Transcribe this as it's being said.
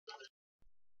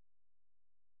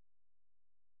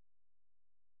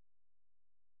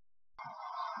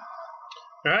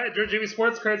All right, George Jimmy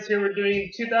Sports Cards here. We're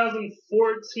doing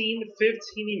 2014-15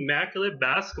 Immaculate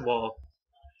Basketball.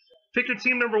 Pick your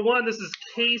team number 1. This is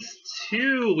case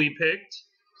 2 we picked.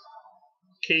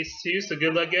 Case 2, so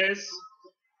good luck, guys.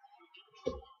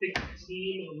 Pick your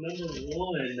team number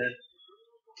 1.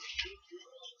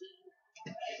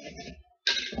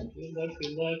 Good luck,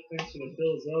 good luck. Thanks for the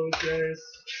fill as always, guys.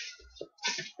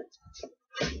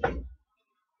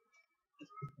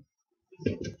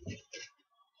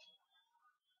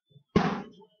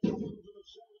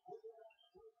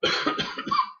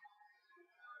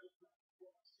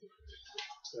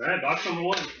 All right, box number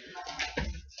 1.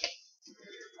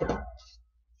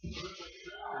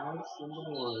 Box number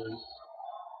 1.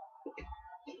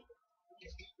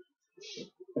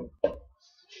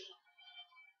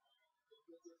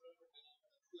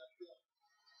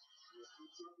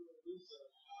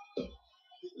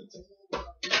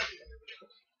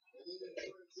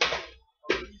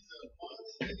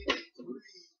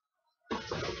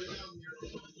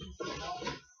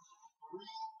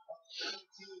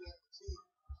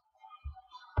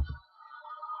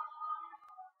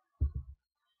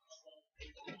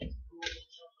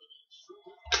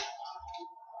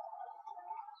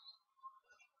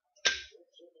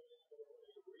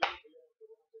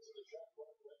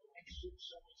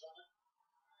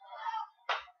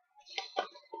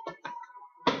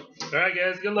 All right,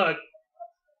 guys, good luck.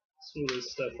 Let's move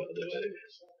this stuff out of the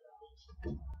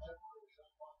way.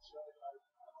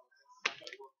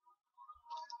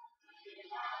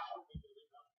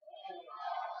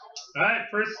 All right,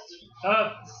 first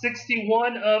up,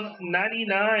 61 of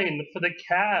 99 for the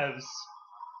Cavs.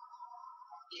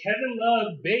 Kevin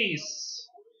Love base.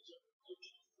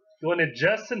 Going to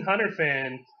Justin Hunter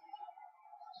fan.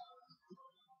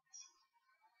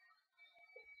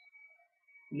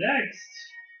 Next,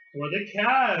 for the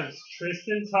Cavs,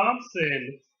 Tristan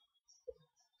Thompson.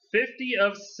 50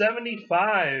 of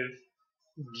 75.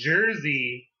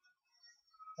 Jersey.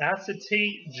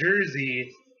 Acetate jersey.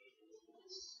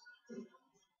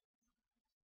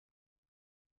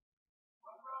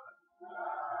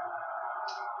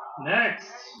 Next,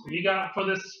 we got for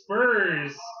the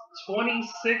Spurs,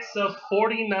 26 of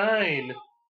 49.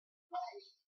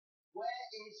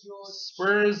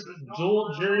 Spurs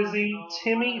dual jersey,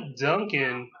 Timmy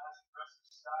Duncan.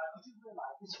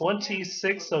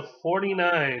 26 of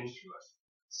 49.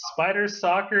 Spider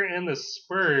Soccer and the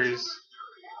Spurs.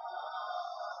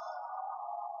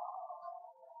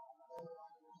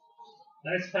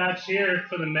 Nice patch here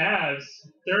for the Mavs.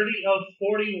 30 of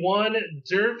 41,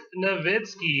 Dirk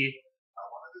Nowitzki.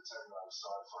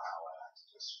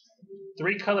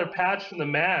 3-color patch from the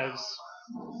Mavs.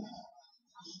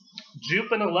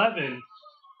 Jupin 11.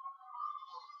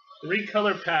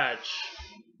 3-color patch.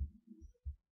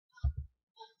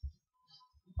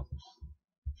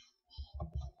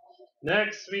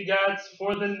 Next, we got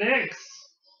for the Knicks.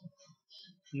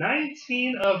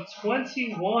 19 of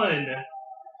 21.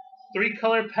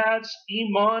 3-color patch,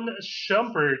 Iman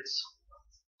Shumpert.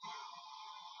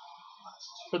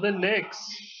 For the Knicks,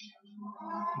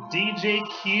 DJ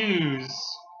Hughes.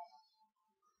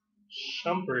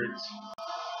 Shumpert.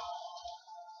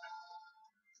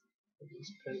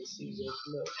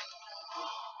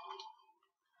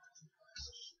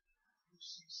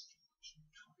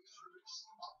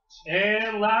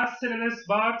 And last hit in this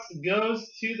box goes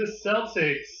to the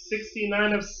Celtics.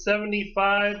 69 of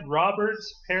 75, Robert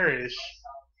Parrish.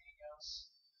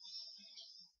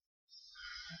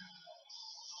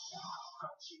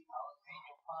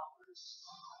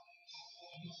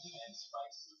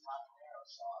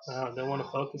 Oh, they want to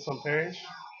focus on Parrish?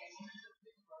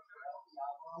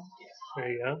 There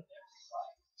you go.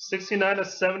 69 of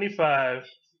 75.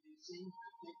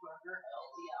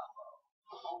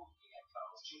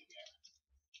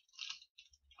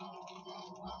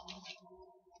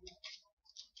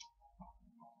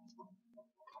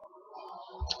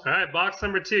 All right, box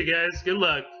number 2, guys. Good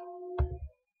luck.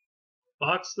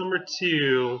 Box number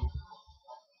 2.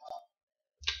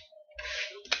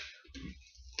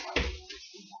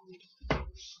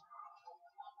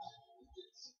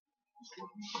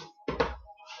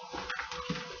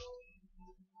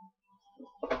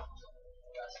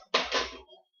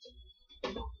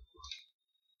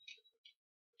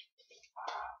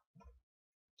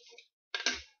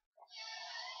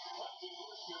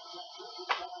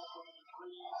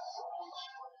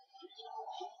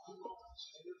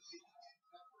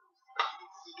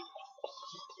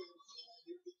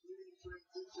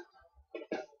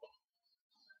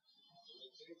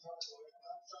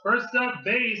 First up,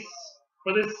 base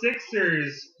for the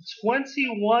Sixers,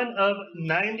 21 of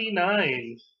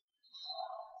 99.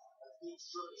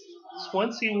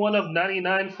 21 of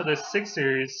 99 for the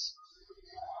Sixers.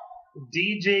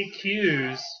 DJ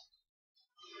Q's.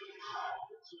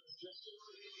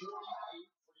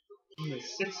 The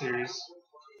Sixers.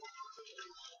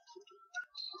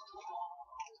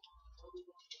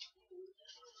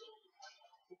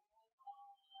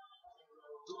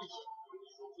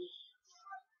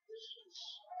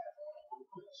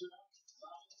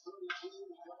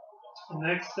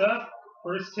 Next up,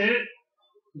 first hit,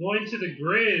 going to the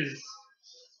Grizz.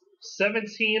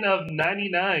 17 of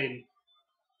 99.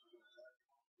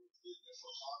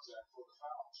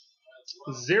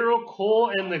 Zero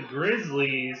Cole and the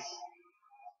Grizzlies.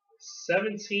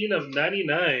 17 of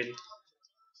 99.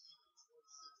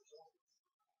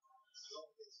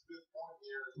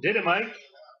 Did it, Mike?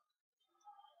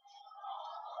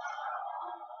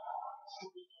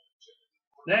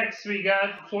 Next, we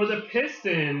got for the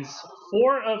Pistons,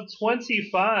 4 of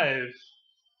 25.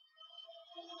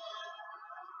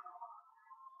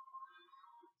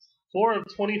 4 of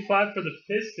 25 for the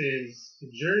Pistons.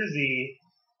 Jersey,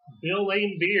 Bill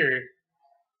Laimbeer.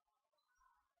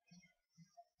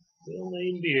 Bill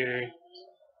Laimbeer.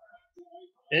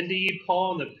 NDE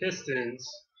Paul and the Pistons.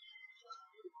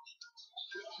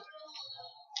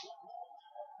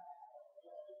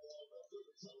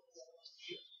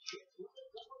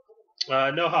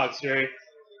 No Hawks, Jerry.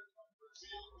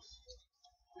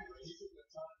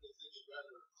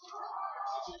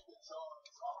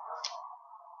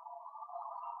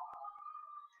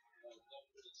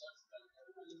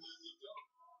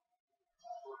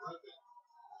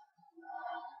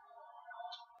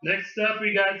 Next up,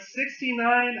 we got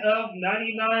 69 of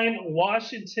 99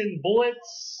 Washington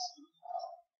Bullets.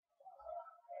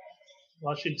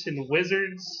 Washington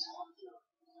Wizards.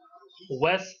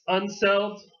 Wes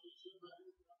Unseld.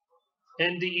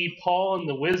 NDE Paul and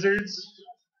the Wizards.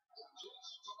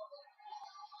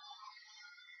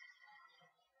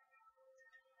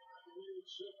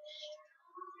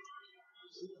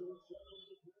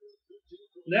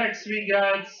 Next, we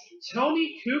got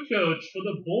Tony Kukoc for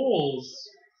the Bulls.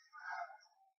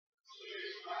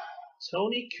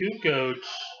 Tony Kukoc.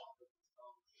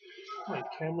 My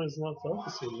camera's not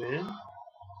focusing, man.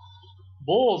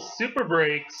 Bulls, Super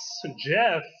Breaks,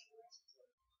 Jeff.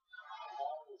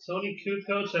 Tony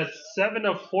Kukoc at 7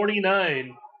 of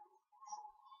 49.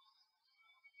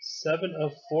 7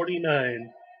 of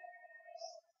 49.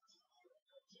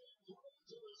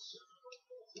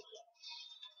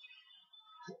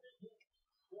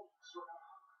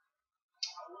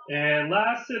 And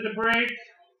last of the break.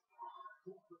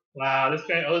 Wow, this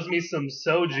guy owes me some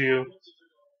soju.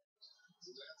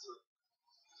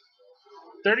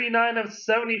 39 of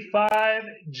 75,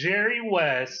 Jerry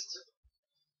West.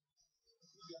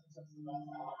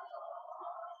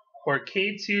 For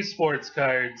K2 Sports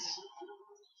Cards.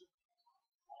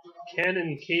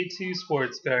 Canon K2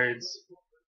 Sports Cards.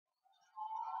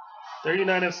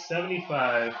 39 of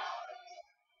 75.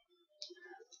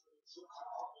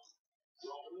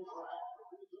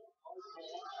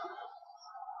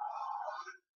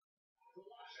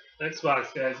 Next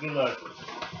box, guys. Good luck.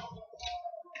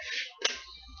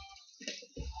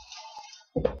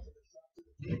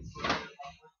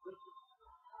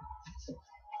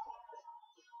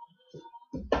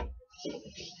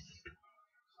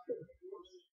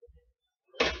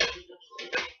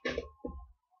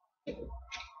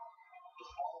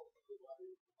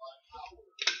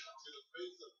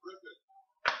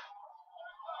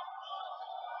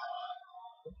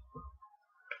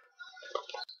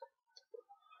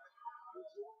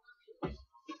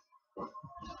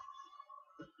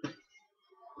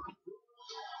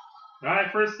 All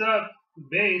right, first up,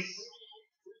 base.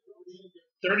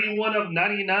 31 of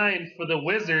 99 for the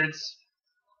Wizards.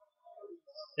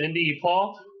 NDE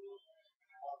Paul.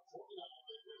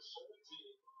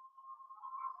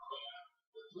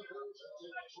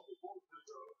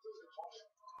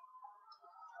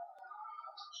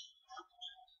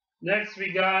 Next,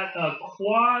 we got a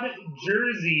quad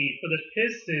jersey for the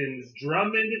Pistons.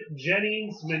 Drummond,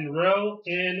 Jennings, Monroe,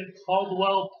 and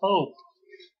Caldwell Pope.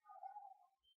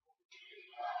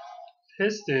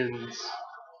 Pistons.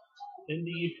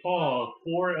 NDE Paul,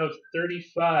 4 of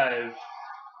 35.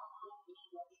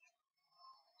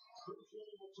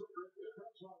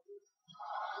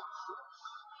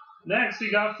 Next, we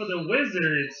got for the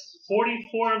Wizards,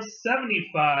 44 of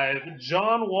 75,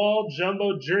 John Wall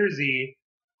Jumbo Jersey.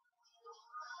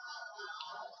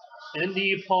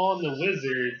 NDE Paul and the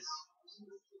Wizards,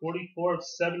 44 of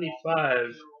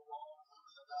 75.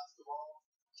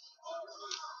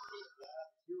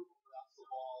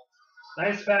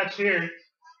 Nice patch here.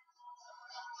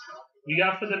 We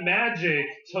got for the Magic,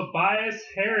 Tobias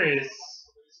Harris.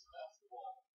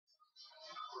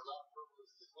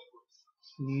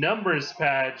 Numbers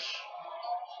patch.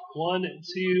 1,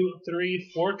 2,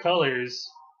 3, 4 colors.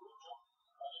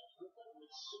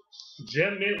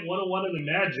 Gem Mint 101 of the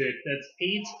Magic. That's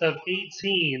 8 of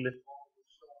 18.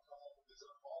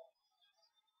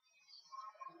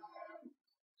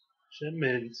 Gem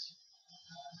Mint.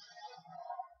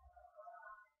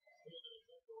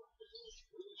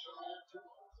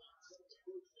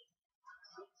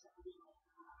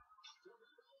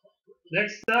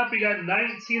 Next up, we got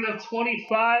 19 of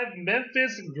 25,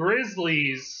 Memphis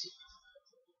Grizzlies.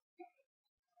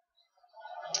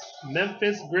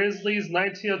 Memphis Grizzlies,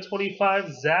 19 of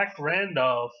 25, Zach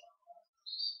Randolph.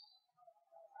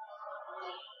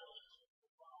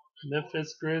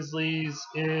 Memphis Grizzlies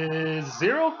is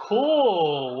Zero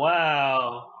Cool.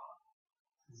 Wow.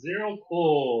 Zero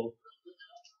Cool.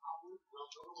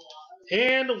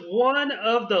 And one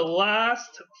of the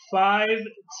last 5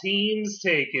 teams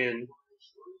taken.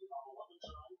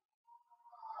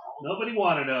 Nobody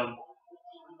wanted them.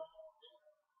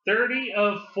 30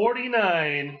 of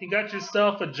 49. You got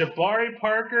yourself a Jabari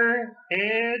Parker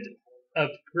and a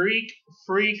Greek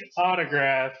Freak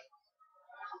autograph.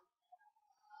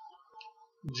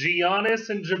 Giannis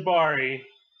and Jabari.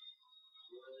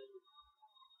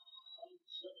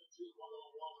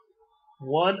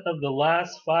 One of the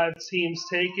last 5 teams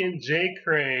taken. Jay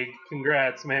Craig.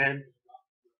 Congrats, man.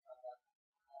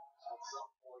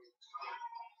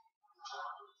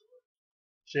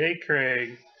 Jay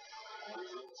Craig.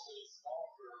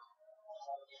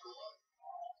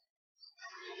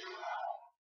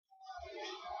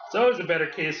 It's always a better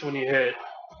case when you hit.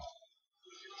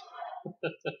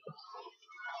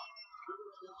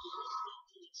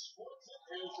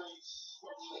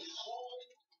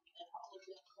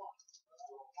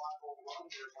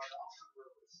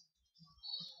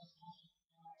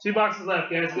 Two boxes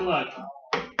left, guys. Good luck.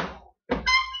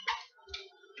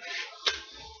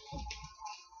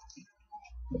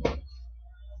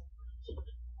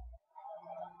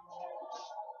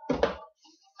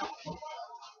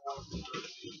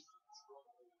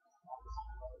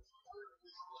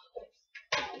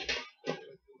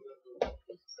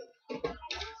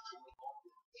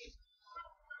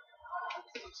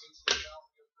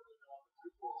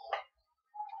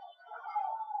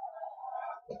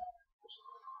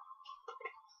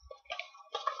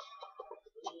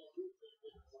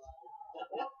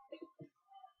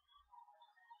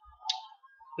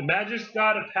 The Magic's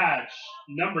got a patch.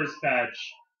 Numbers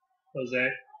patch, Jose.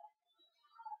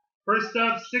 First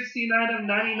up, 69 of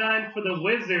 99 for the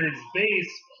Wizards.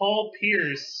 Base, Paul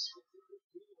Pierce.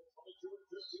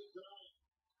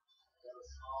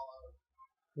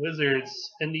 Wizards,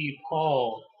 Andy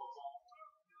Paul.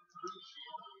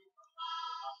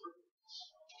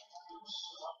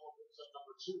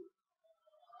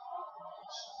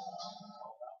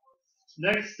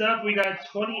 Next up, we got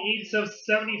 28 of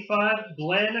 75,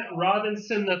 Glenn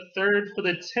Robinson III for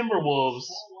the Timberwolves.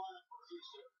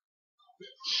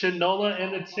 Shinola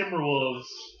and the Timberwolves.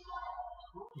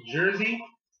 Jersey.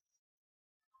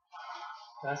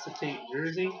 Acetate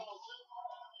jersey.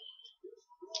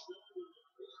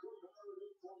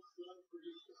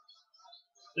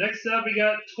 Next up, we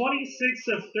got 26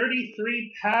 of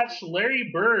 33, patch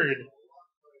Larry Bird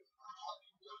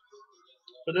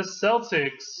for the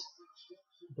Celtics.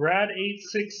 Brad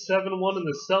 8671 in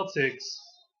the Celtics.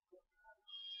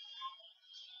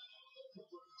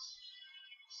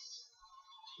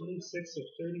 (26 of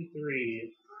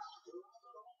 33).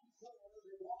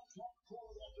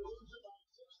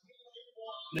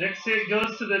 Next hit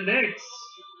goes to the Knicks.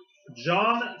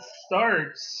 John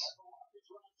Starks.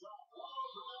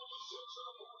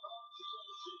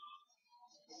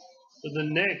 For the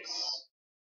Knicks.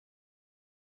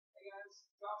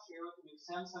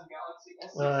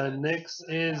 Knicks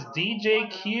is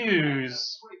DJ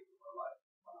Hughes.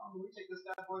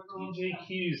 DJ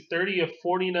Hughes, 30 of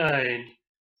 49.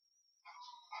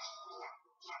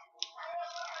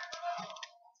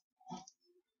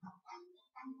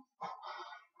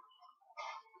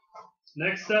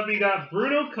 Next up, we got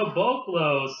Bruno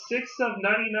Caboclo, 6 of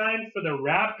 99 for the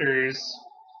Raptors.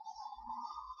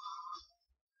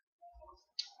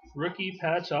 Rookie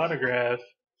patch autograph.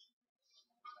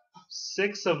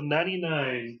 6 of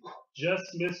 99. Just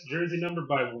missed jersey number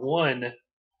by 1.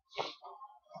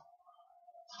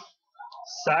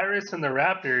 Cyrus and the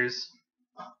Raptors.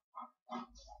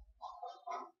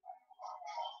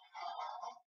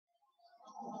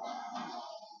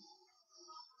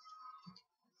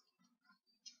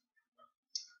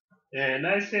 And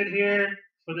nice hit here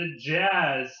For the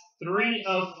Jazz, 3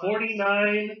 of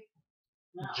 49,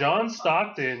 John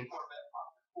Stockton.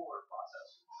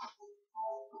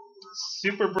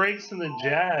 Super breaks in the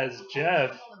Jazz,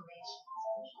 Jeff.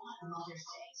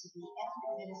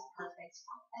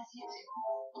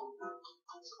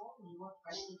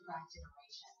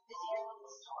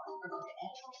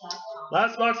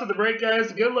 Last box of the break,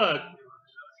 guys. Good luck.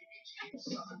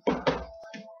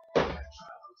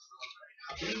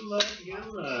 Good luck, good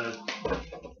luck.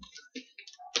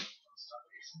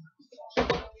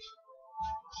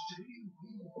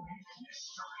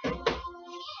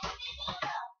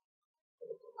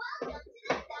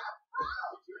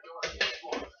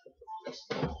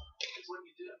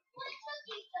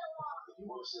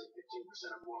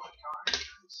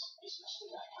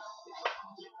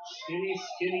 Skinny,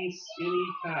 skinny, skinny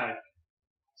pack.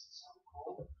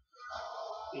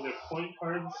 Either point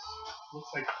cards,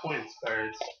 looks like points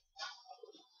cards.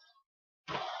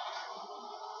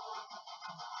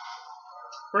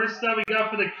 First up, we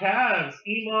got for the Cavs,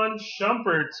 Iman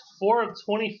Shumpert, 4 of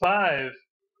 25.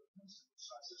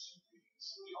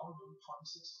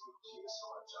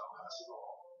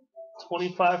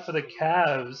 25 for the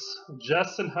Cavs,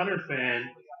 Justin Hunter fan.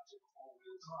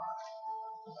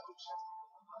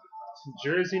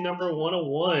 Jersey number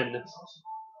 101.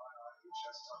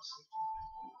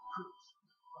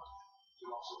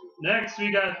 Next,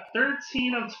 we got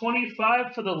 13 of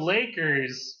 25 for the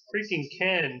Lakers. Freaking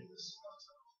Ken.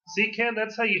 See, Ken,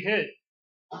 that's how you hit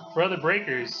for other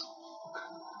breakers.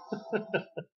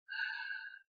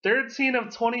 13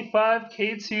 of 25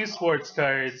 K2 sports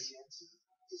cards.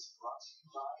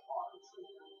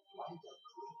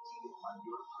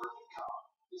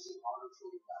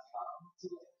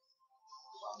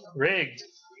 Rigged.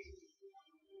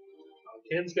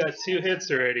 Ken's got 2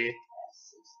 hits already.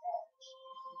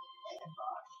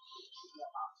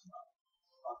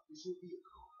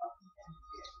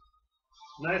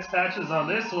 Nice patches on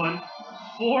this one.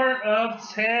 4 of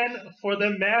 10 for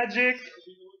the Magic.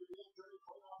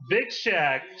 Big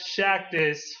Shaq,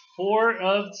 Shaqtus, 4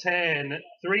 of 10.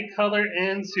 3 color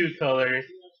and 2 color.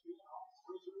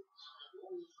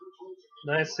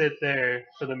 Nice hit there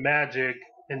for the Magic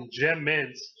and Gem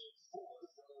Mint.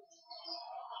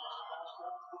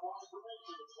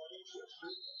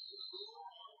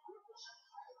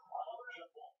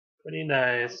 Pretty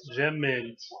nice, Gem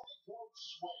Mint.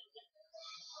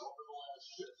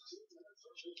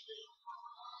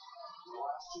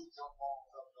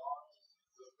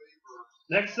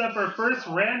 Next up, our first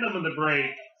random of the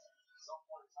break.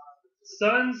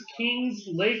 Suns, Kings,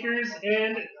 Lakers,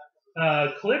 and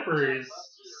Clippers.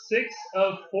 6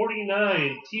 of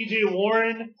 49. TJ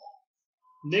Warren,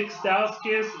 Nick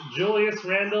Stauskas, Julius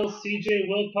Randle, CJ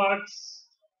Wilcox.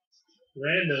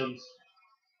 Randoms.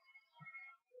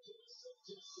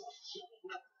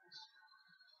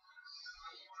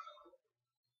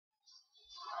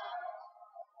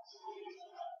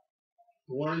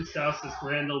 Warren, Stauskas,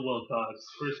 Randle, Wilcox.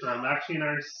 First round. Actually, in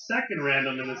our second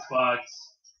random in this box.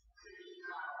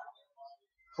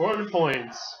 400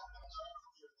 points.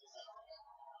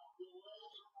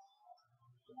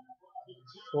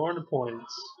 400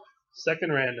 points.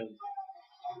 Second random.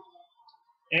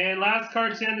 And last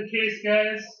card to end the case,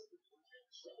 guys.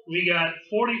 We got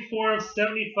 44 of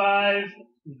 75,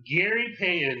 Gary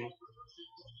Payton.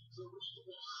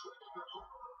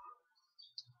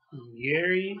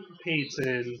 Gary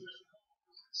Payton.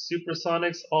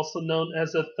 Supersonics, also known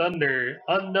as a Thunder.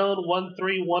 Unknown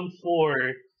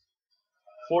 1314.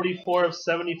 44 of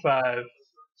 75.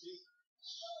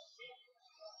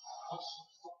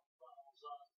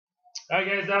 Alright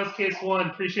guys, that was case 1.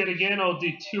 Appreciate it again. I'll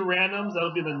do 2 randoms.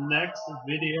 That'll be the next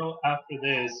video after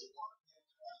this.